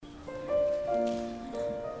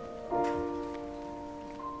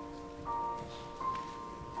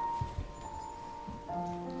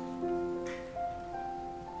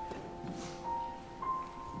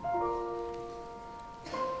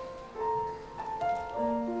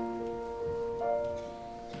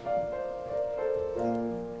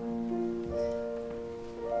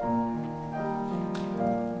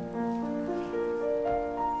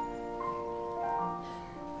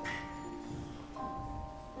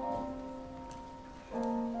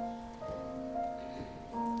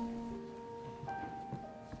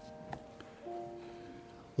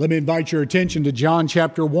Let me invite your attention to John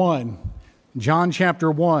chapter 1. John chapter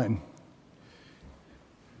 1.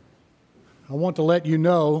 I want to let you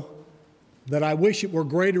know that I wish it were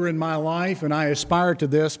greater in my life, and I aspire to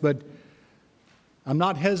this, but I'm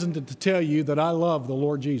not hesitant to tell you that I love the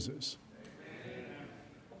Lord Jesus.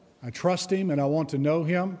 I trust Him, and I want to know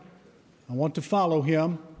Him. I want to follow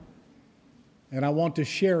Him, and I want to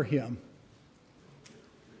share Him.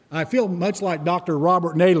 I feel much like Dr.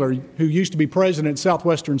 Robert Naylor, who used to be president at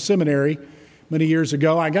Southwestern Seminary many years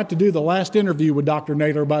ago. I got to do the last interview with Dr.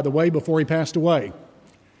 Naylor, by the way, before he passed away.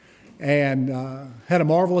 And had a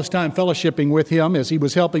marvelous time fellowshipping with him as he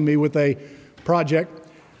was helping me with a project.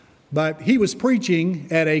 But he was preaching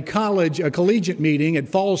at a collegiate meeting at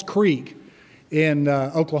Falls Creek in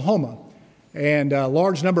Oklahoma. And a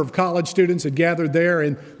large number of college students had gathered there.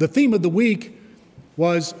 And the theme of the week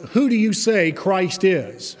was, "Who do you say Christ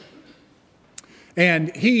is?"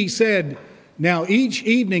 And he said, "Now each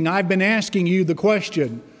evening I've been asking you the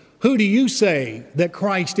question, who do you say that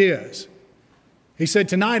Christ is?" He said,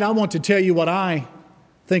 "Tonight I want to tell you what I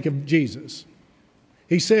think of Jesus."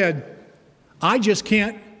 He said, "I just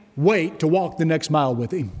can't wait to walk the next mile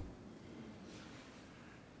with Him."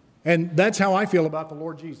 And that's how I feel about the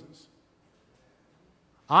Lord Jesus.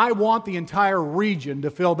 I want the entire region to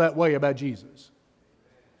feel that way about Jesus.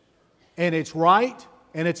 And it's right,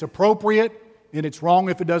 and it's appropriate, and it's wrong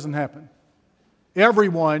if it doesn't happen.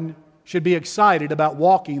 Everyone should be excited about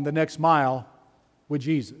walking the next mile with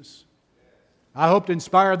Jesus. I hope to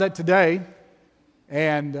inspire that today.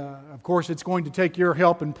 And, of course, it's going to take your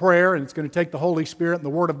help in prayer, and it's going to take the Holy Spirit and the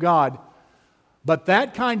Word of God. But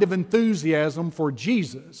that kind of enthusiasm for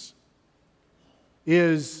Jesus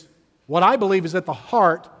is what I believe is at the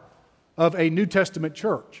heart of a New Testament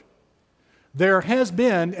church. There has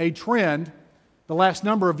been a trend the last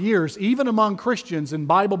number of years, even among Christians in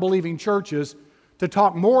Bible-believing churches, to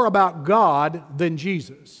talk more about God than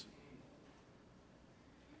Jesus.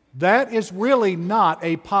 That is really not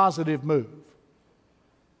a positive move.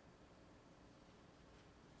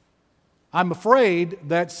 I'm afraid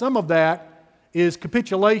that some of that is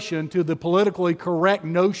capitulation to the politically correct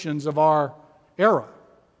notions of our era.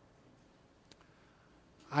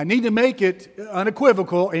 I need to make it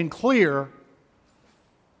unequivocal and clear,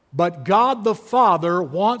 but God the Father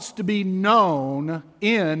wants to be known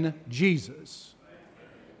in Jesus.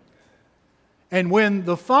 And when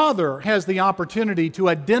the Father has the opportunity to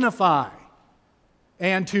identify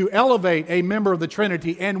and to elevate a member of the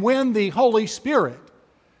Trinity, and when the Holy Spirit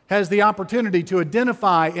has the opportunity to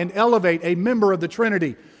identify and elevate a member of the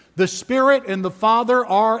Trinity, the Spirit and the Father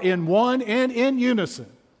are in one and in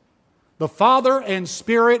unison. The Father and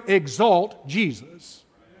Spirit exalt Jesus.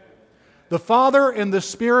 The Father and the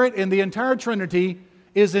Spirit and the entire Trinity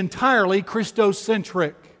is entirely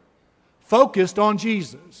Christocentric, focused on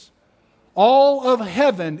Jesus. All of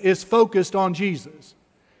heaven is focused on Jesus.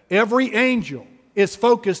 Every angel is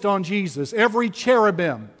focused on Jesus. Every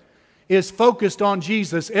cherubim is focused on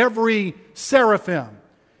Jesus. Every seraphim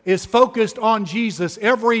is focused on Jesus.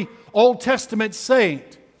 Every Old Testament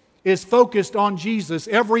saint is focused on Jesus.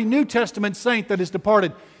 Every New Testament saint that is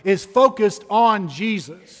departed is focused on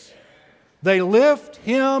Jesus. They lift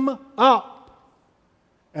Him up.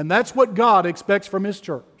 And that's what God expects from His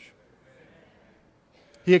church.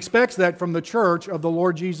 He expects that from the church of the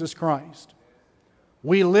Lord Jesus Christ.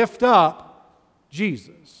 We lift up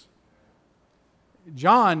Jesus.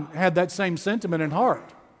 John had that same sentiment in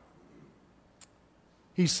heart.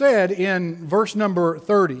 He said in verse number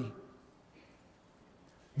 30,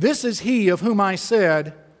 "This is He of whom I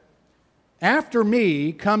said, 'After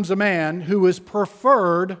me comes a man who is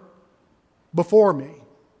preferred before me,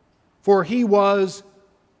 for He was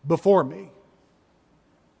before me.'"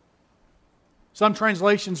 Some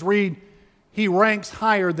translations read, "He ranks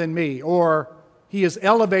higher than me," or "He is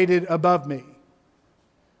elevated above me,"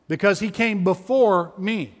 because He came before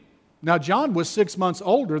me. Now, John was 6 months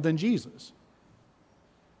older than Jesus.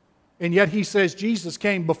 And yet he says, Jesus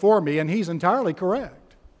came before me, and he's entirely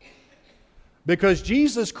correct. Because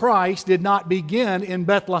Jesus Christ did not begin in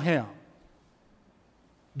Bethlehem.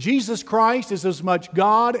 Jesus Christ is as much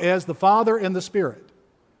God as the Father and the Spirit.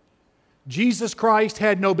 Jesus Christ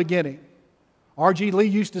had no beginning. R.G. Lee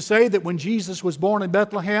used to say that when Jesus was born in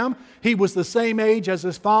Bethlehem, He was the same age as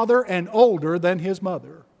His father and older than His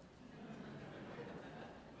mother.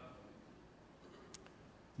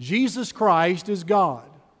 Jesus Christ is God.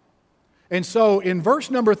 And so in verse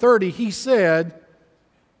number 30, He said,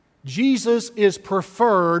 Jesus is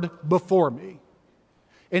preferred before me.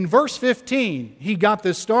 In verse 15, He got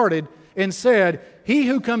this started and said, He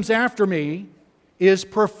who comes after me is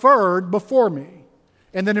preferred before me.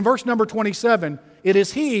 And then in verse number 27, it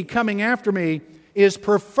is He coming after me is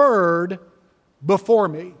preferred before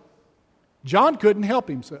me. John couldn't help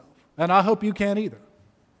himself, and I hope you can't either.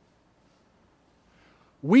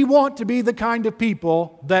 We want to be the kind of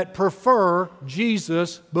people that prefer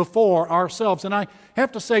Jesus before ourselves. And I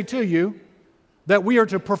have to say to you that we are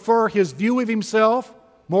to prefer His view of Himself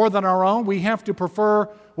more than our own. We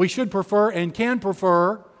should prefer and can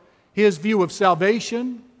prefer His view of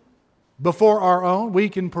salvation before our own. We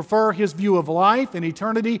can prefer His view of life and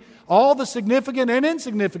eternity, all the significant and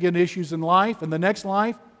insignificant issues in life and the next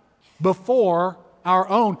life before our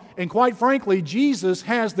own. And quite frankly, Jesus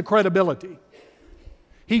has the credibility.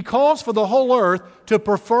 He calls for the whole earth to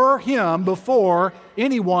prefer Him before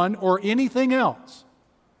anyone or anything else.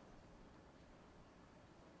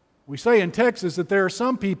 We say in Texas that there are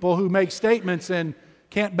some people who make statements and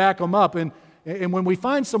can't back them up. And when we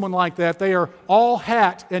find someone like that, they are all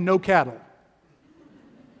hat and no cattle.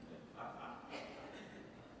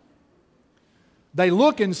 They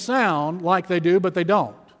look and sound like they do, but they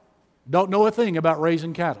don't. Don't know a thing about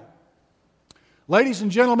raising cattle. Ladies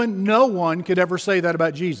and gentlemen, no one could ever say that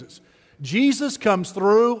about Jesus. Jesus comes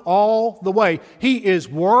through all the way. He is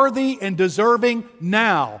worthy and deserving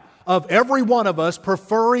now of every one of us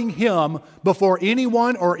preferring Him before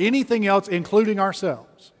anyone or anything else, including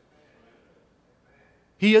ourselves.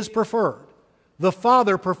 He is preferred. The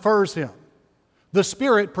Father prefers Him. The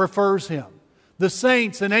Spirit prefers Him. The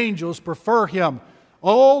saints and angels prefer Him.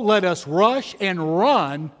 Oh, let us rush and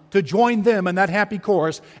run to join them in that happy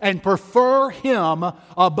chorus and prefer Him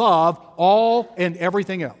above all and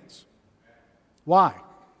everything else. Why?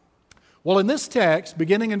 Well, in this text,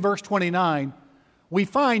 beginning in verse 29, we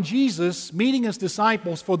find Jesus meeting His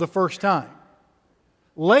disciples for the first time.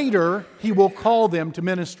 Later, He will call them to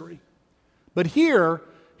ministry. But here,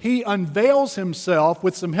 He unveils Himself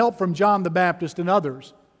with some help from John the Baptist and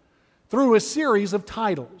others through a series of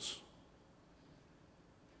titles.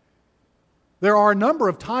 There are a number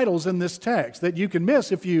of titles in this text that you can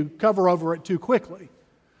miss if you cover over it too quickly.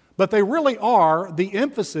 But they really are the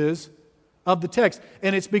emphasis of the text.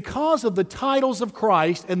 And it's because of the titles of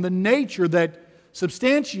Christ and the nature that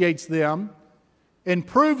substantiates them and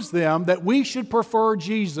proves them that we should prefer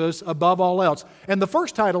Jesus above all else. And the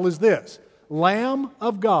first title is this: Lamb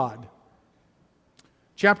of God.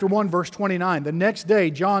 Chapter 1, verse 29. The next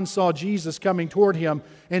day John saw Jesus coming toward him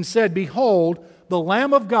and said, "Behold, the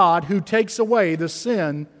Lamb of God who takes away the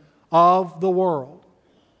sin of the world."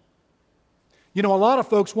 You know, a lot of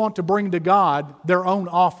folks want to bring to God their own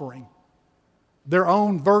offering, their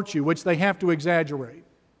own virtue, which they have to exaggerate,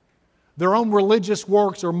 their own religious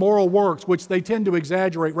works or moral works, which they tend to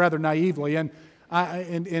exaggerate rather naively. And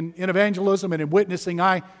in evangelism and in witnessing,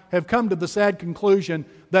 I have come to the sad conclusion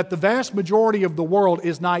that the vast majority of the world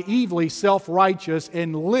is naively self-righteous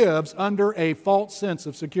and lives under a false sense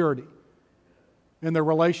of security in their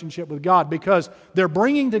relationship with God, because they're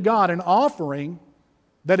bringing to God an offering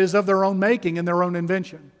that is of their own making and their own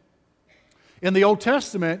invention. In the Old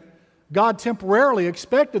Testament, God temporarily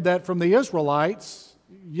expected that from the Israelites,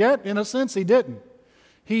 yet in a sense He didn't.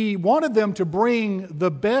 He wanted them to bring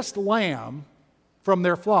the best lamb from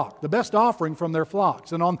their flock, the best offering from their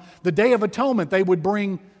flocks. And on the Day of Atonement, they would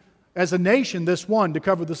bring as a nation this one to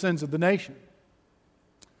cover the sins of the nation.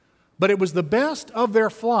 But it was the best of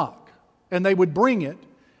their flock, and they would bring it,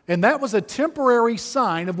 and that was a temporary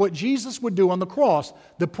sign of what Jesus would do on the cross.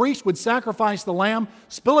 The priest would sacrifice the lamb,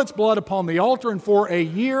 spill its blood upon the altar, and for a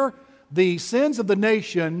year the sins of the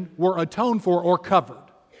nation were atoned for or covered.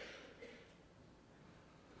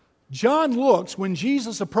 John looks when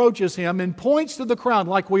Jesus approaches him and points to the crowd,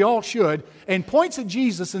 like we all should, and points at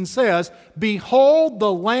Jesus and says, "Behold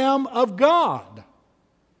the Lamb of God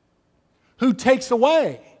who takes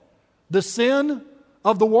away the sin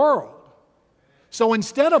of the world." So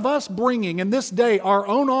instead of us bringing in this day our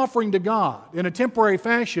own offering to God in a temporary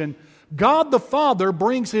fashion, God the Father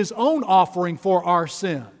brings His own offering for our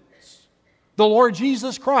sins. The Lord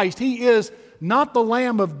Jesus Christ, He is not the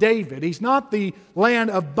Lamb of David. He's not the Lamb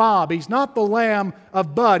of Bob. He's not the Lamb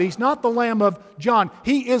of Bud. He's not the Lamb of John.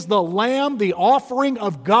 He is the Lamb, the offering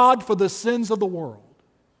of God for the sins of the world.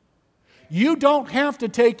 You don't have to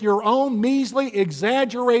take your own measly,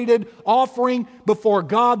 exaggerated offering before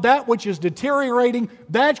God, that which is deteriorating,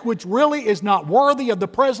 that which really is not worthy of the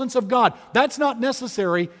presence of God. That's not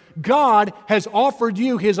necessary. God has offered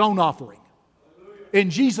you His own offering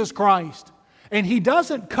in Jesus Christ. And He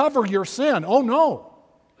doesn't cover your sin. Oh no.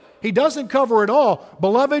 He doesn't cover it all.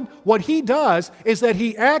 Beloved, what He does is that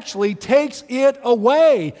He actually takes it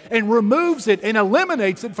away and removes it and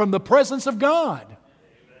eliminates it from the presence of God.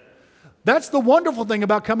 That's the wonderful thing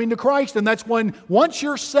about coming to Christ, and that's when once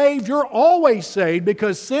you're saved, you're always saved,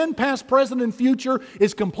 because sin, past, present, and future,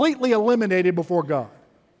 is completely eliminated before God.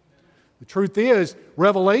 The truth is,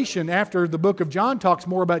 Revelation, after the book of John, talks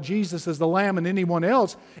more about Jesus as the Lamb than anyone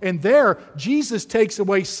else, and there, Jesus takes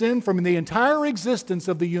away sin from the entire existence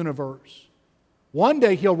of the universe. One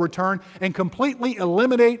day He'll return and completely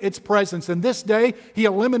eliminate its presence. And this day, He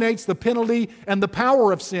eliminates the penalty and the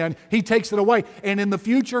power of sin. He takes it away. And in the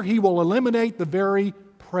future, He will eliminate the very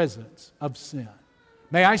presence of sin.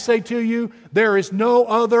 May I say to you, there is no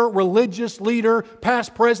other religious leader,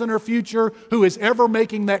 past, present, or future, who is ever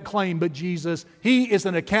making that claim but Jesus. He is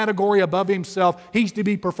in a category above Himself. He's to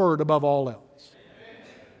be preferred above all else.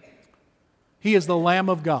 He is the Lamb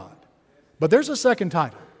of God. But there's a second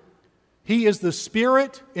title. He is the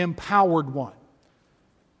Spirit-empowered one.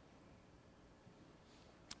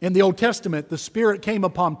 In the Old Testament, the Spirit came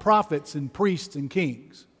upon prophets and priests and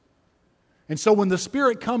kings. And so when the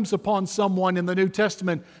Spirit comes upon someone in the New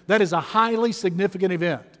Testament, that is a highly significant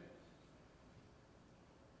event.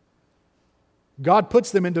 God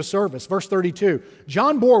puts them into service. Verse 32,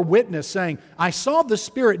 John bore witness, saying, I saw the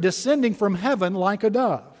Spirit descending from heaven like a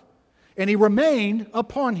dove, and He remained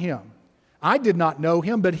upon Him. I did not know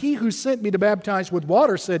Him, but He who sent me to baptize with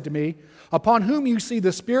water said to me, upon whom you see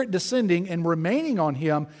the Spirit descending and remaining on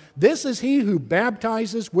Him, this is He who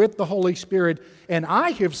baptizes with the Holy Spirit, and I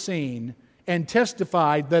have seen and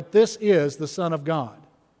testified that this is the Son of God.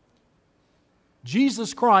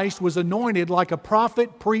 Jesus Christ was anointed like a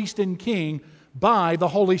prophet, priest, and king by the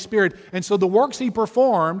Holy Spirit. And so the works He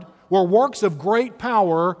performed were works of great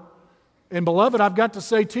power. And beloved, I've got to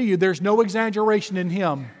say to you, there's no exaggeration in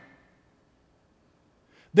Him.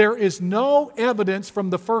 There is no evidence from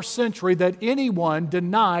the first century that anyone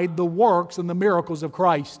denied the works and the miracles of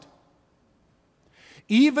Christ.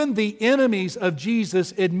 Even the enemies of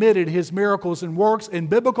Jesus admitted His miracles and works in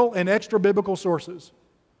biblical and extra-biblical sources.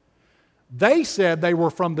 They said they were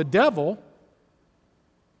from the devil,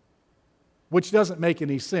 which doesn't make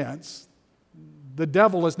any sense. The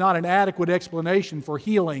devil is not an adequate explanation for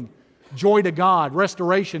healing, joy to God,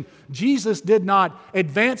 restoration. Jesus did not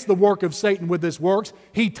advance the work of Satan with His works.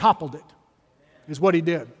 He toppled it, is what He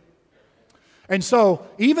did. And so,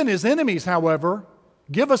 even His enemies, however,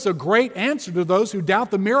 give us a great answer to those who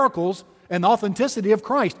doubt the miracles and the authenticity of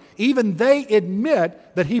Christ. Even they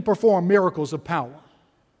admit that He performed miracles of power,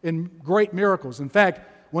 and great miracles. In fact,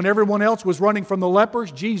 when everyone else was running from the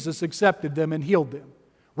lepers, Jesus accepted them and healed them.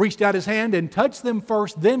 Reached out His hand and touched them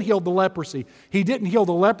first, then healed the leprosy. He didn't heal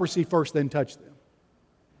the leprosy first, then touch them.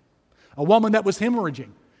 A woman that was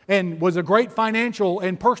hemorrhaging and was a great financial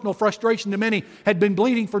and personal frustration to many, had been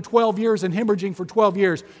bleeding for 12 years and hemorrhaging for 12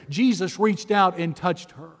 years. Jesus reached out and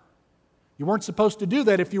touched her. You weren't supposed to do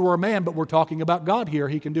that if you were a man, but we're talking about God here.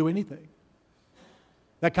 He can do anything.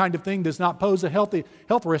 That kind of thing does not pose a health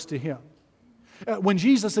risk to Him. When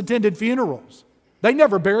Jesus attended funerals, they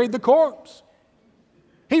never buried the corpse.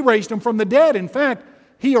 He raised them from the dead. In fact,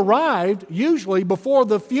 He arrived usually before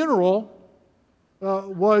the funeral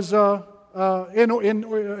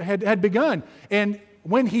had begun. And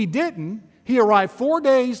when He didn't, He arrived 4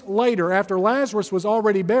 days later after Lazarus was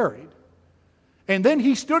already buried. And then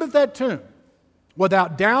He stood at that tomb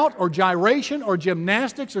without doubt or gyration or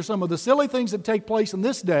gymnastics or some of the silly things that take place in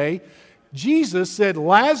this day. Jesus said,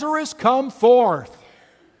 Lazarus, come forth.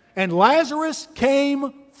 And Lazarus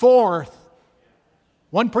came forth.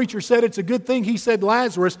 One preacher said it's a good thing He said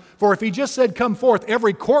Lazarus, for if He just said come forth,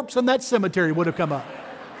 every corpse in that cemetery would have come up.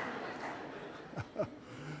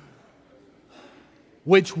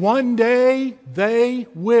 Which one day they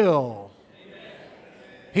will.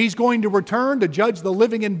 He's going to return to judge the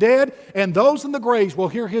living and dead, and those in the graves will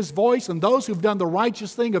hear His voice, and those who've done the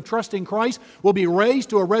righteous thing of trusting Christ will be raised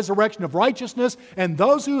to a resurrection of righteousness, and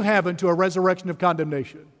those who haven't to a resurrection of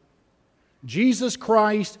condemnation. Jesus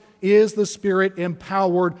Christ is the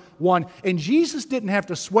Spirit-empowered one. And Jesus didn't have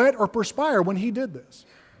to sweat or perspire when He did this.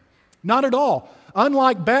 Not at all.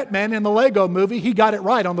 Unlike Batman in the Lego movie, He got it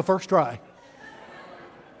right on the first try.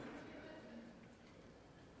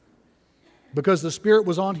 Because the Spirit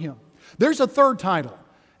was on Him. There's a third title,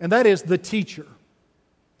 and that is the teacher.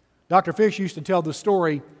 Dr. Fish used to tell the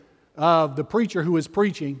story of the preacher who was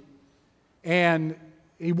preaching, and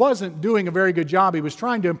he wasn't doing a very good job. He was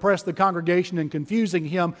trying to impress the congregation and confusing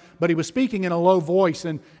him, but he was speaking in a low voice.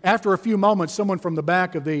 And after a few moments, someone from the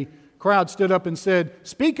back of the crowd stood up and said,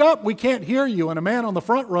 "Speak up, we can't hear you." And a man on the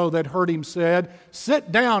front row that heard him said,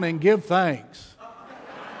 "Sit down and give thanks."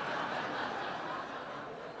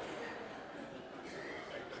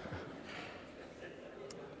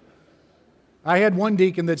 I had one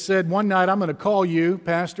deacon that said, one night, I'm going to call you,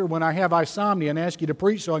 Pastor, when I have insomnia and ask you to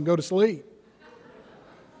preach so I can go to sleep.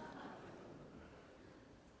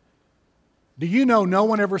 Do you know no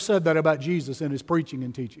one ever said that about Jesus in his preaching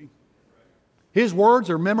and teaching? His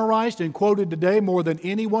words are memorized and quoted today more than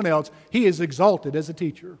anyone else. He is exalted as a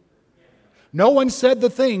teacher. No one said the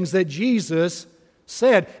things that Jesus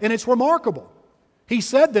said, and it's remarkable. He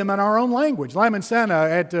said them in our own language. Lyman Santa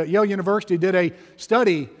at Yale University did a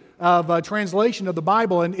study of a translation of the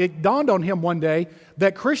Bible, and it dawned on him one day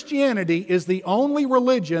that Christianity is the only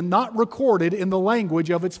religion not recorded in the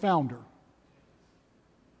language of its founder.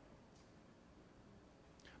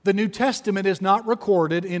 The New Testament is not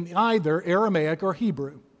recorded in either Aramaic or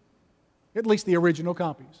Hebrew, at least the original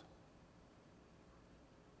copies.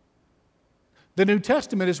 The New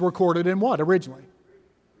Testament is recorded in what originally?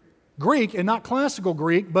 Greek, and not classical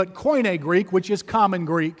Greek, but Koine Greek, which is common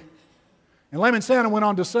Greek. And Lyman Santa went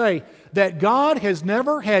on to say that God has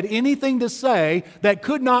never had anything to say that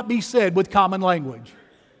could not be said with common language.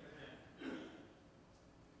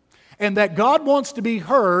 And that God wants to be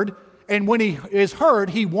heard, and when He is heard,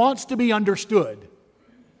 He wants to be understood.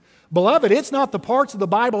 Beloved, it's not the parts of the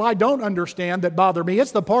Bible I don't understand that bother me,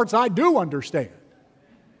 it's the parts I do understand.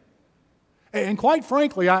 And quite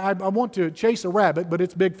frankly, I want to chase a rabbit, but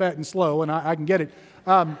it's big, fat, and slow, and I can get it.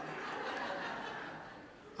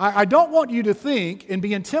 I don't want you to think and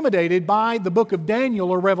be intimidated by the book of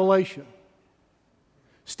Daniel or Revelation.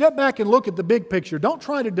 Step back and look at the big picture. Don't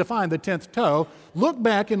try to define the 10th toe. Look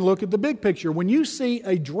back and look at the big picture. When you see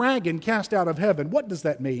a dragon cast out of heaven, what does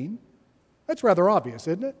that mean? That's rather obvious,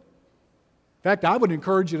 isn't it? In fact, I would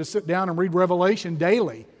encourage you to sit down and read Revelation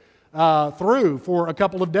daily through for a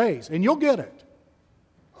couple of days, and you'll get it.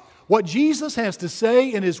 What Jesus has to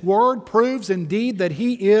say in His Word proves indeed that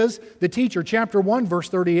He is the teacher. Chapter 1, verse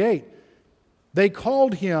 38. They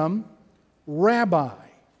called Him Rabbi,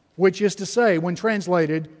 which is to say, when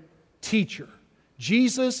translated, teacher.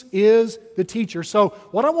 Jesus is the teacher. So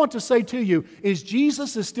what I want to say to you is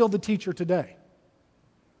Jesus is still the teacher today.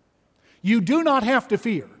 You do not have to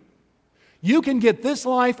fear. You can get this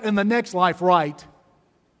life and the next life right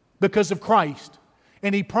because of Christ.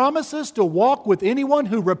 And He promises to walk with anyone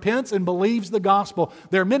who repents and believes the gospel.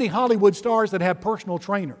 There are many Hollywood stars that have personal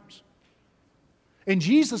trainers. And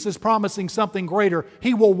Jesus is promising something greater.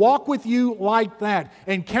 He will walk with you like that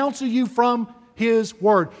and counsel you from His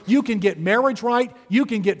Word. You can get marriage right. You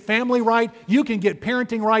can get family right. You can get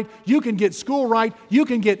parenting right. You can get school right. You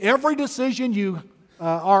can get every decision you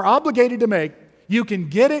are obligated to make. You can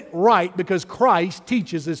get it right because Christ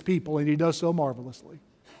teaches His people, and He does so marvelously.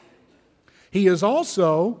 He is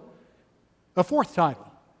also a fourth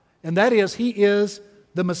title, and that is He is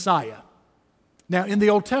the Messiah. Now, in the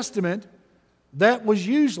Old Testament, that was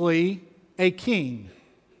usually a king.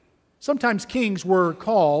 Sometimes kings were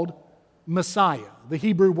called Messiah, the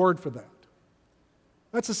Hebrew word for that.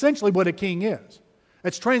 That's essentially what a king is.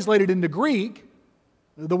 It's translated into Greek,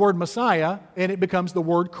 the word Messiah, and it becomes the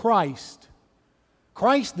word Christ.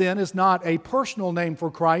 Christ, then, is not a personal name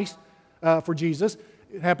for Christ, for Jesus.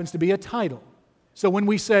 It happens to be a title. So when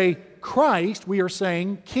we say Christ, we are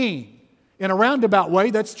saying King. In a roundabout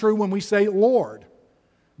way, that's true when we say Lord.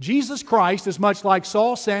 Jesus Christ is much like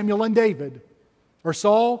Saul, Samuel, and David. Or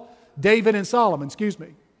Saul, David, and Solomon,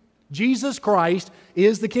 Jesus Christ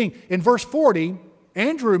is the King. In verse 40,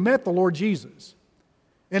 Andrew met the Lord Jesus.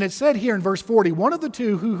 And it said here in verse 40, one of the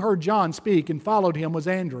two who heard John speak and followed him was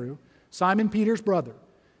Andrew, Simon Peter's brother.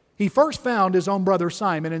 He first found his own brother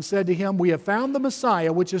Simon and said to him, we have found the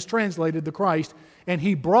Messiah, which is translated the Christ, and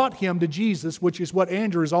he brought him to Jesus, which is what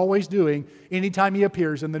Andrew is always doing anytime he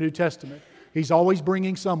appears in the New Testament. He's always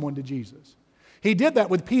bringing someone to Jesus. He did that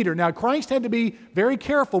with Peter. Now, Christ had to be very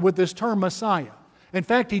careful with this term Messiah. In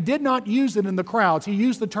fact, He did not use it in the crowds. He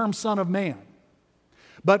used the term Son of Man.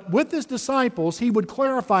 But with His disciples, He would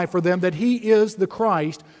clarify for them that He is the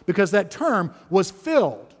Christ because that term was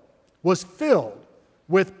filled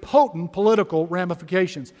with potent political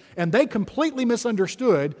ramifications. And they completely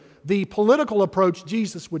misunderstood the political approach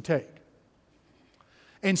Jesus would take.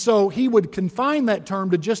 And so He would confine that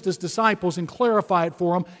term to just His disciples and clarify it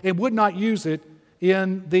for them and would not use it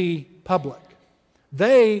in the public.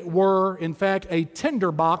 They were, in fact, a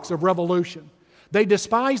tinderbox of revolution. They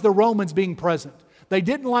despised the Romans being present. They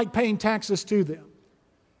didn't like paying taxes to them.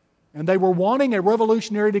 And they were wanting a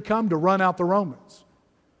revolutionary to come to run out the Romans.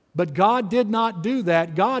 But God did not do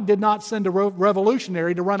that. God did not send a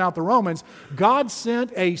revolutionary to run out the Romans. God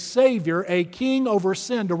sent a Savior, a king over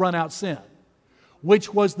sin to run out sin,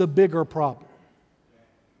 which was the bigger problem.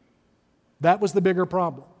 That was the bigger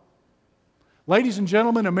problem. Ladies and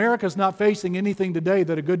gentlemen, America's not facing anything today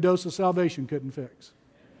that a good dose of salvation couldn't fix.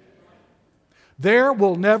 There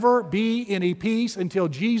will never be any peace until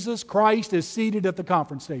Jesus Christ is seated at the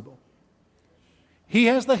conference table. He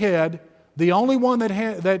has the head, the only one that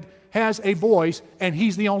has a voice, and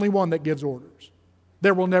He's the only one that gives orders.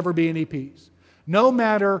 There will never be any peace. No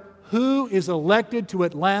matter who is elected to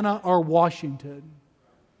Atlanta or Washington.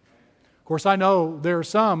 Of course, I know there are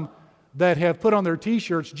some that have put on their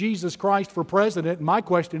t-shirts, Jesus Christ for president, and my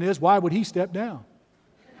question is, why would He step down?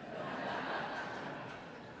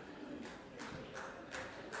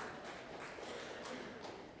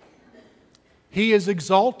 He is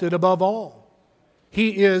exalted above all.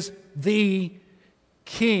 He is the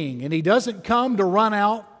King, and He doesn't come to run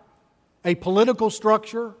out a political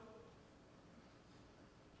structure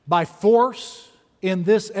by force in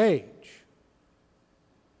this age.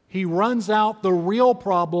 He runs out the real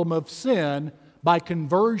problem of sin by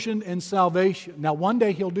conversion and salvation. Now, one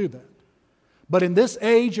day He'll do that. But in this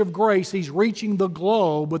age of grace, He's reaching the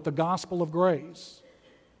globe with the gospel of grace.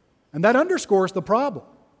 And that underscores the problem.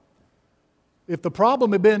 If the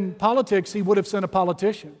problem had been politics, He would have sent a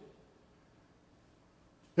politician.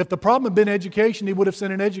 If the problem had been education, He would have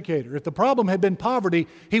sent an educator. If the problem had been poverty,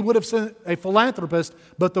 He would have sent a philanthropist.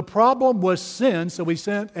 But the problem was sin, so He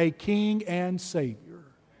sent a King and Savior,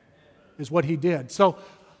 is what He did. So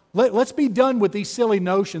let's be done with these silly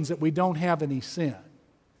notions that we don't have any sin.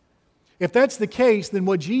 If that's the case, then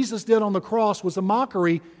what Jesus did on the cross was a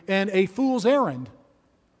mockery and a fool's errand.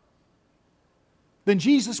 Then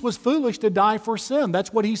Jesus was foolish to die for sin.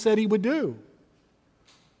 That's what He said He would do.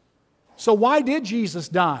 So why did Jesus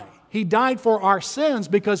die? He died for our sins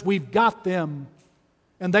because we've got them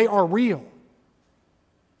and they are real.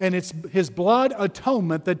 And it's His blood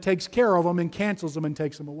atonement that takes care of them and cancels them and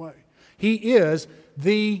takes them away. He is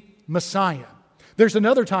the Messiah. There's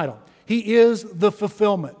another title. He is the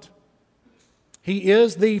fulfillment. He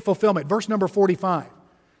is the fulfillment. Verse number 45.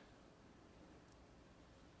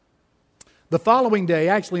 The following day,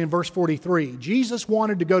 actually in verse 43, Jesus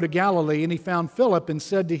wanted to go to Galilee, and He found Philip and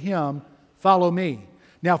said to him, "Follow me."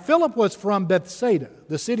 Now Philip was from Bethsaida,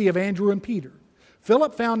 the city of Andrew and Peter.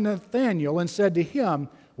 Philip found Nathanael and said to him,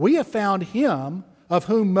 "We have found Him of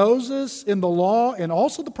whom Moses in the law and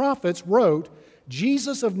also the prophets wrote,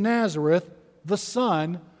 Jesus of Nazareth, the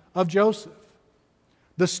son of Joseph."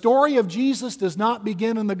 The story of Jesus does not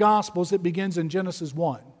begin in the Gospels, it begins in Genesis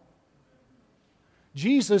 1.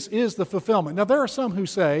 Jesus is the fulfillment. Now, there are some who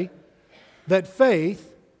say that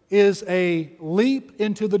faith is a leap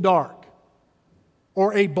into the dark,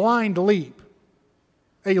 or a blind leap,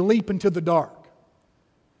 a leap into the dark.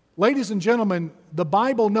 Ladies and gentlemen, the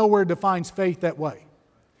Bible nowhere defines faith that way.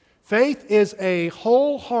 Faith is a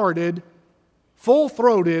wholehearted,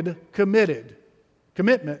 full-throated,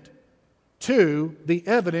 commitment to the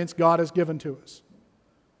evidence God has given to us.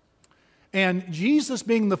 And Jesus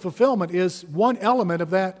being the fulfillment is one element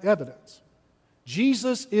of that evidence.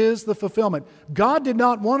 Jesus is the fulfillment. God did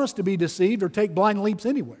not want us to be deceived or take blind leaps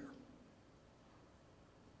anywhere.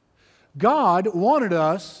 God wanted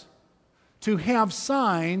us to have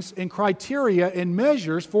signs and criteria and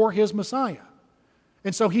measures for His Messiah.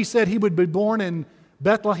 And so He said He would be born in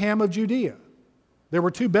Bethlehem of Judea. There were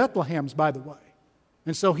 2 Bethlehems, by the way.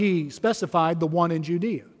 And so He specified the one in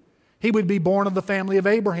Judea. He would be born of the family of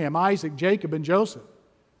Abraham, Isaac, Jacob, and Joseph.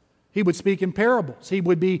 He would speak in parables. He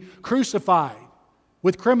would be crucified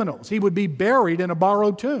with criminals. He would be buried in a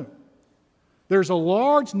borrowed tomb. There's a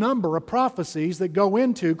large number of prophecies that go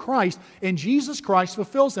into Christ, and Jesus Christ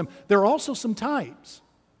fulfills them. There are also some types.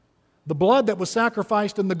 The blood that was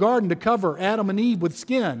sacrificed in the garden to cover Adam and Eve with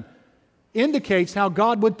skin indicates how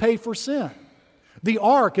God would pay for sin. The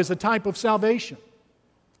ark is a type of salvation.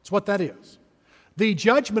 That's what that is. The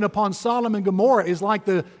judgment upon Sodom and Gomorrah is like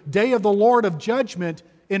the day of the Lord of judgment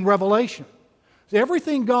in Revelation. So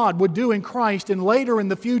everything God would do in Christ and later in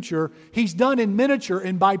the future, He's done in miniature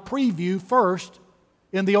and by preview first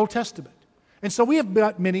in the Old Testament. And so we have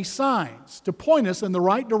got many signs to point us in the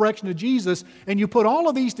right direction to Jesus, and you put all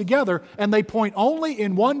of these together and they point only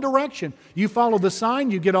in one direction. You follow the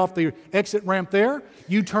sign, you get off the exit ramp there,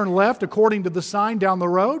 you turn left according to the sign down the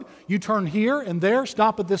road, you turn here and there,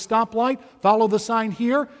 stop at this stoplight, follow the sign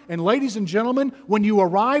here, and ladies and gentlemen, when you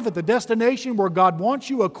arrive at the destination where God wants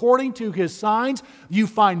you according to His signs, you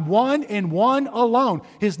find one and one alone.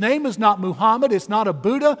 His name is not Muhammad, it's not a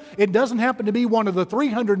Buddha, it doesn't happen to be one of the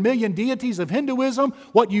 300 million deities of Hinduism.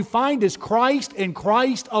 What you find is Christ and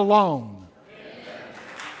Christ alone.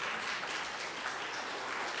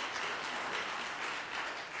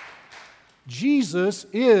 Jesus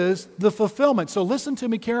is the fulfillment. So listen to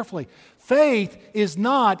me carefully. Faith is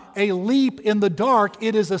not a leap in the dark.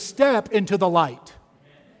 It is a step into the light.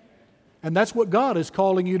 And that's what God is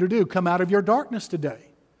calling you to do. Come out of your darkness today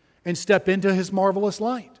and step into His marvelous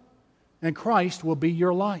light. And Christ will be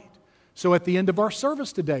your light. So at the end of our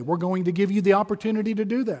service today, we're going to give you the opportunity to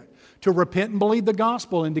do that, to repent and believe the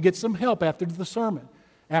gospel and to get some help after the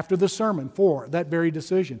sermon for that very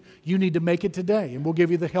decision. You need to make it today, and we'll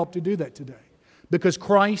give you the help to do that today. Because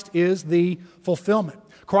Christ is the fulfillment.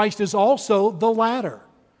 Christ is also the ladder.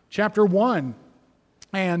 Chapter 1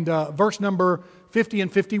 and verse number 50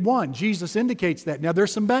 and 51, Jesus indicates that. Now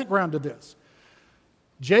there's some background to this.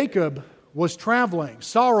 Jacob was traveling,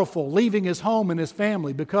 sorrowful, leaving his home and his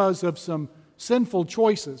family because of some sinful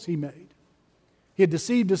choices he made. He had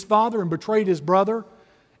deceived his father and betrayed his brother,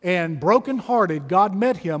 and brokenhearted, God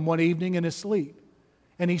met him one evening in his sleep.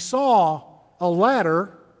 And he saw a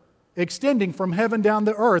ladder extending from heaven down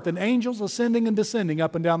to earth, and angels ascending and descending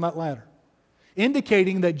up and down that ladder,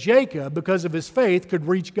 indicating that Jacob, because of his faith, could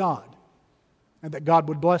reach God and that God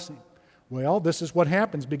would bless him. Well, this is what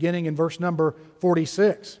happens beginning in verse number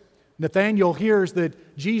 46. Nathanael hears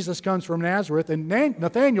that Jesus comes from Nazareth, and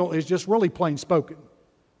Nathanael is just really plain spoken.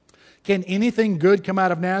 Can anything good come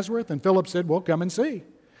out of Nazareth? And Philip said, well, come and see.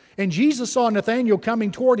 And Jesus saw Nathanael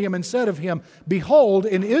coming toward him and said of him, behold,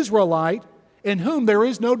 an Israelite in whom there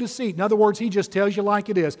is no deceit. In other words, he just tells you like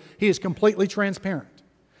it is. He is completely transparent.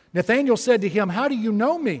 Nathanael said to him, how do you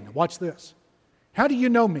know me? Watch this. How do you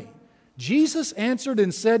know me? Jesus answered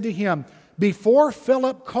and said to him, before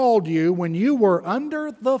Philip called you, when you were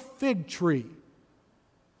under the fig tree,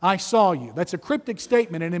 I saw you. That's a cryptic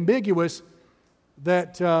statement and ambiguous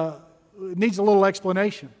that needs a little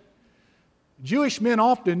explanation. Jewish men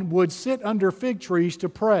often would sit under fig trees to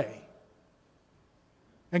pray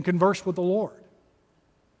and converse with the Lord.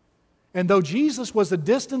 And though Jesus was a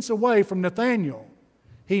distance away from Nathanael,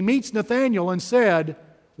 he meets Nathanael and said,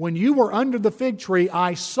 when you were under the fig tree,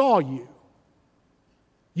 I saw you.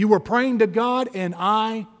 You were praying to God and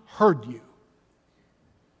I heard you.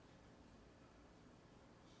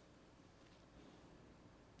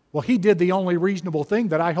 Well, he did the only reasonable thing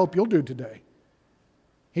that I hope you'll do today.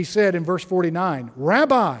 He said in verse 49,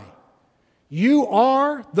 Rabbi, you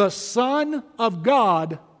are the Son of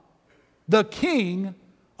God, the King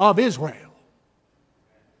of Israel.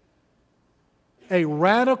 A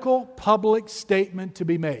radical public statement to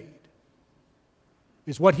be made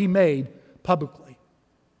is what he made publicly.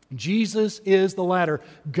 Jesus is the ladder.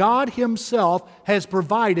 God Himself has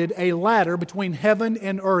provided a ladder between heaven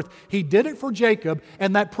and earth. He did it for Jacob,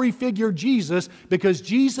 and that prefigured Jesus, because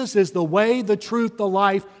Jesus is the way, the truth, the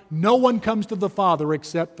life. No one comes to the Father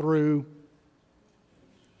except through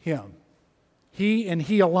Him. He and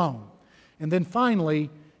He alone. And then finally,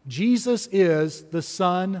 Jesus is the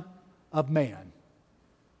Son of Man.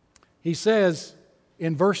 He says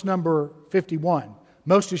in verse number 51,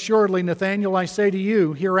 most assuredly, Nathanael, I say to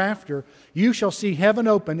you, hereafter, you shall see heaven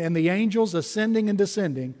open and the angels ascending and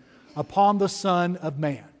descending upon the Son of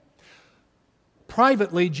Man.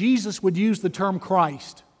 Privately, Jesus would use the term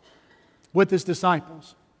Christ with His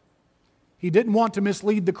disciples. He didn't want to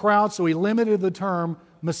mislead the crowd, so He limited the term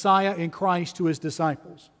Messiah and Christ to His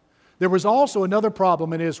disciples. There was also another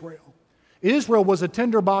problem in Israel. Israel was a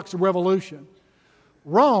tinderbox of revolution.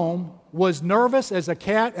 Rome was nervous as a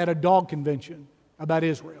cat at a dog convention about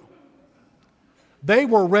Israel. They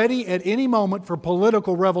were ready at any moment for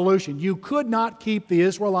political revolution. You could not keep the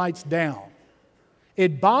Israelites down.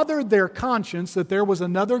 It bothered their conscience that there was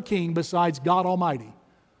another king besides God Almighty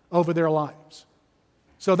over their lives.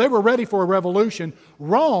 So they were ready for a revolution.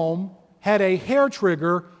 Rome had a hair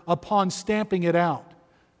trigger upon stamping it out.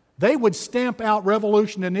 They would stamp out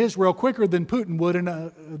revolution in Israel quicker than Putin would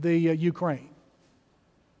in the Ukraine.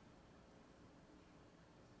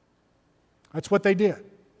 That's what they did.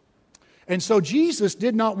 And so Jesus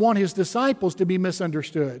did not want His disciples to be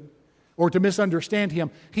misunderstood or to misunderstand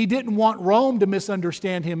Him. He didn't want Rome to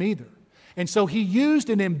misunderstand Him either. And so He used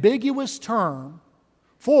an ambiguous term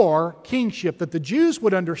for kingship that the Jews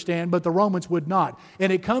would understand, but the Romans would not.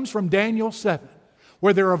 And it comes from Daniel 7,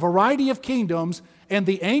 where there are a variety of kingdoms, and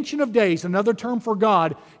the Ancient of Days, another term for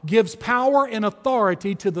God, gives power and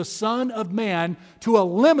authority to the Son of Man to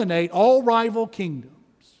eliminate all rival kingdoms.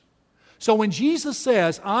 So when Jesus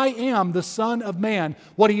says, I am the Son of Man,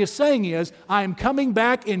 what He is saying is, I am coming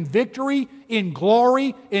back in victory, in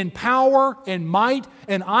glory, in power, and might,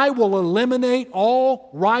 and I will eliminate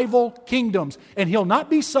all rival kingdoms. And He'll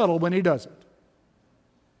not be subtle when He does it.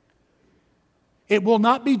 It will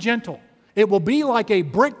not be gentle. It will be like a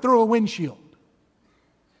brick through a windshield.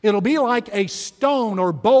 It'll be like a stone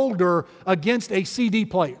or boulder against a CD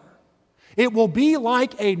player. It will be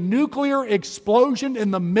like a nuclear explosion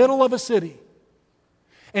in the middle of a city.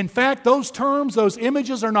 In fact, those terms, those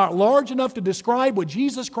images are not large enough to describe what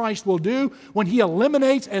Jesus Christ will do when He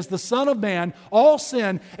eliminates as the Son of Man all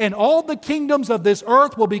sin, and all the kingdoms of this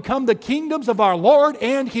earth will become the kingdoms of our Lord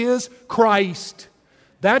and His Christ.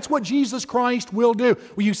 That's what Jesus Christ will do.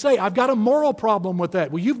 Well, you say, I've got a moral problem with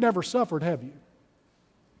that. Well, you've never suffered, have you?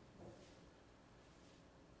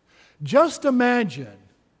 Just imagine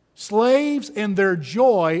slaves and their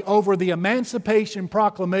joy over the Emancipation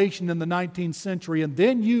Proclamation in the 19th century, and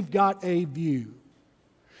then you've got a view.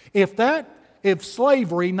 If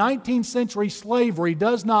slavery, 19th century slavery,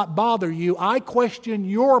 does not bother you, I question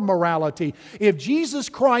your morality. If Jesus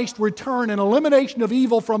Christ's return and elimination of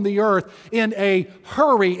evil from the earth in a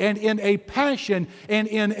hurry and in a passion and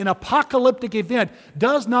in an apocalyptic event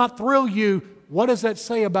does not thrill you, what does that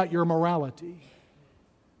say about your morality?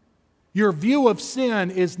 Your view of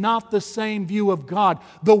sin is not the same view of God.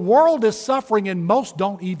 The world is suffering and most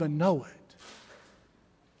don't even know it.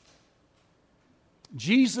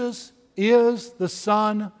 Jesus is the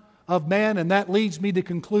Son of Man, and that leads me to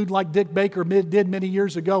conclude like Dick Baker did many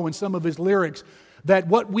years ago in some of his lyrics, that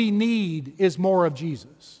what we need is more of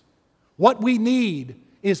Jesus. What we need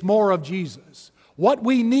is more of Jesus. What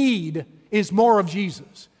we need is more of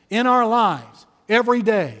Jesus in our lives, every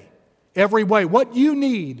day, every way. What you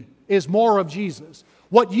need is more of Jesus.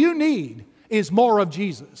 What you need is more of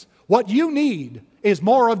Jesus. What you need is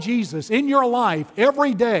more of Jesus in your life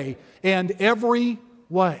every day and every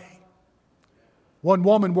way. One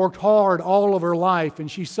woman worked hard all of her life, and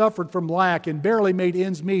she suffered from lack and barely made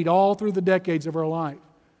ends meet all through the decades of her life.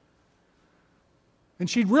 And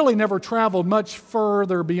she'd really never traveled much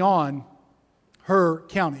further beyond her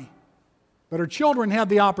county. But her children had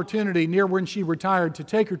the opportunity near when she retired to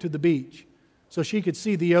take her to the beach so she could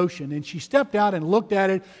see the ocean. And she stepped out and looked at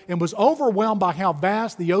it and was overwhelmed by how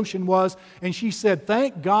vast the ocean was. And she said,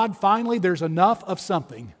 "Thank God, finally there's enough of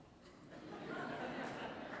something."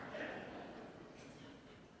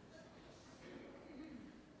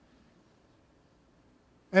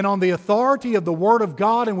 And on the authority of the Word of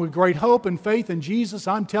God and with great hope and faith in Jesus,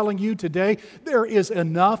 I'm telling you today, there is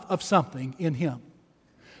enough of something in Him.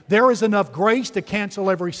 There is enough grace to cancel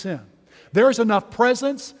every sin. There is enough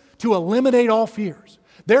presence to eliminate all fears.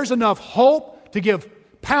 There's enough hope to give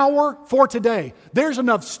power for today. There's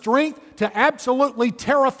enough strength to absolutely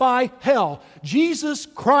terrify hell. Jesus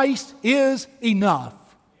Christ is enough.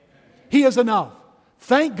 He is enough.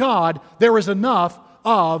 Thank God there is enough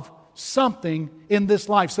of something in this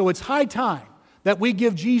life. So it's high time that we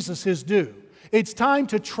give Jesus His due. It's time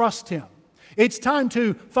to trust Him. It's time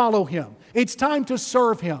to follow Him. It's time to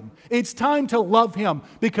serve Him. It's time to love Him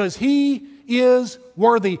because He is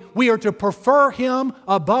worthy. We are to prefer Him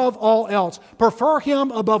above all else. Prefer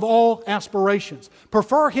Him above all aspirations.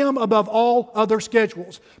 Prefer Him above all other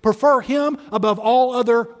schedules. Prefer Him above all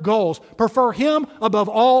other goals. Prefer Him above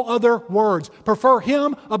all other words. Prefer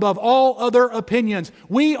Him above all other opinions.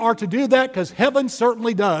 We are to do that because heaven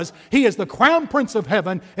certainly does. He is the crown prince of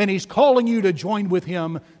heaven, and He's calling you to join with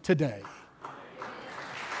Him today.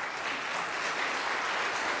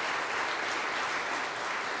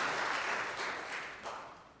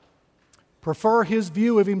 Prefer His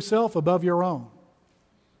view of Himself above your own.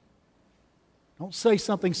 Don't say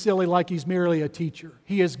something silly like He's merely a teacher.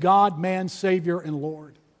 He is God, man, Savior, and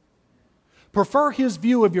Lord. Prefer His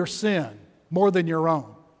view of your sin more than your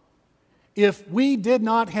own. If we did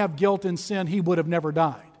not have guilt and sin, He would have never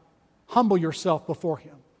died. Humble yourself before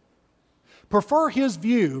Him. Prefer His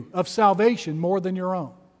view of salvation more than your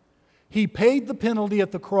own. He paid the penalty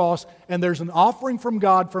at the cross, and there's an offering from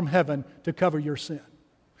God from heaven to cover your sin.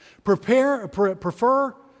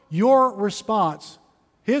 Prefer your response,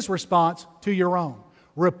 His response, to your own.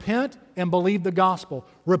 Repent and believe the gospel.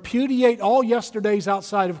 Repudiate all yesterdays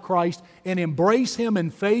outside of Christ and embrace Him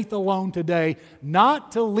in faith alone today,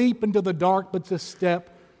 not to leap into the dark, but to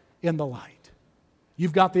step in the light.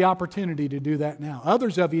 You've got the opportunity to do that now.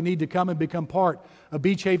 Others of you need to come and become part of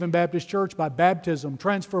Beach Haven Baptist Church by baptism,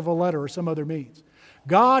 transfer of a letter, or some other means.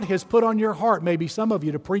 God has put on your heart, maybe some of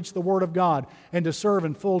you, to preach the Word of God and to serve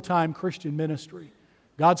in full-time Christian ministry.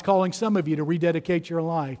 God's calling some of you to rededicate your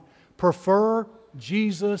life. Prefer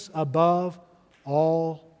Jesus above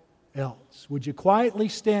all else. Would you quietly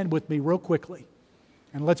stand with me real quickly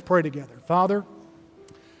and let's pray together. Father,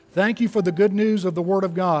 thank You for the good news of the Word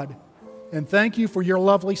of God, and thank You for Your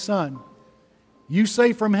lovely Son. You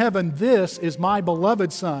say from heaven, "This is my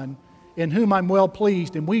beloved Son, in whom I'm well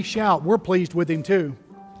pleased," and we shout, we're pleased with Him too.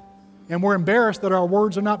 And we're embarrassed that our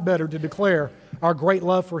words are not better to declare our great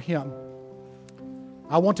love for Him.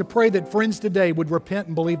 I want to pray that friends today would repent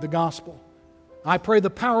and believe the gospel. I pray the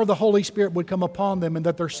power of the Holy Spirit would come upon them and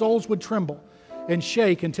that their souls would tremble and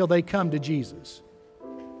shake until they come to Jesus.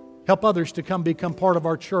 Help others to come become part of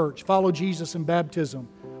our church, follow Jesus in baptism,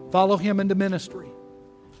 follow Him into ministry,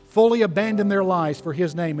 fully abandon their lives for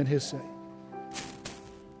His name and His sake.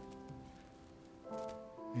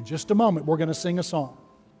 In just a moment, we're going to sing a song.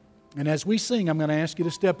 And as we sing, I'm going to ask you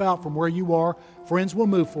to step out from where you are. Friends will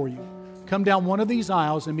move for you. Come down one of these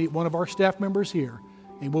aisles and meet one of our staff members here,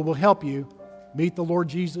 and we will help you meet the Lord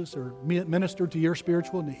Jesus or minister to your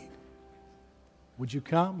spiritual need. Would you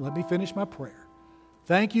come? Let me finish my prayer.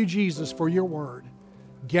 Thank you, Jesus, for your word.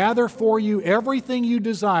 Gather for you everything you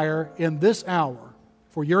desire in this hour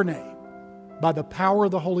for your name by the power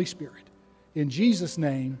of the Holy Spirit. In Jesus'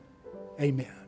 name, amen.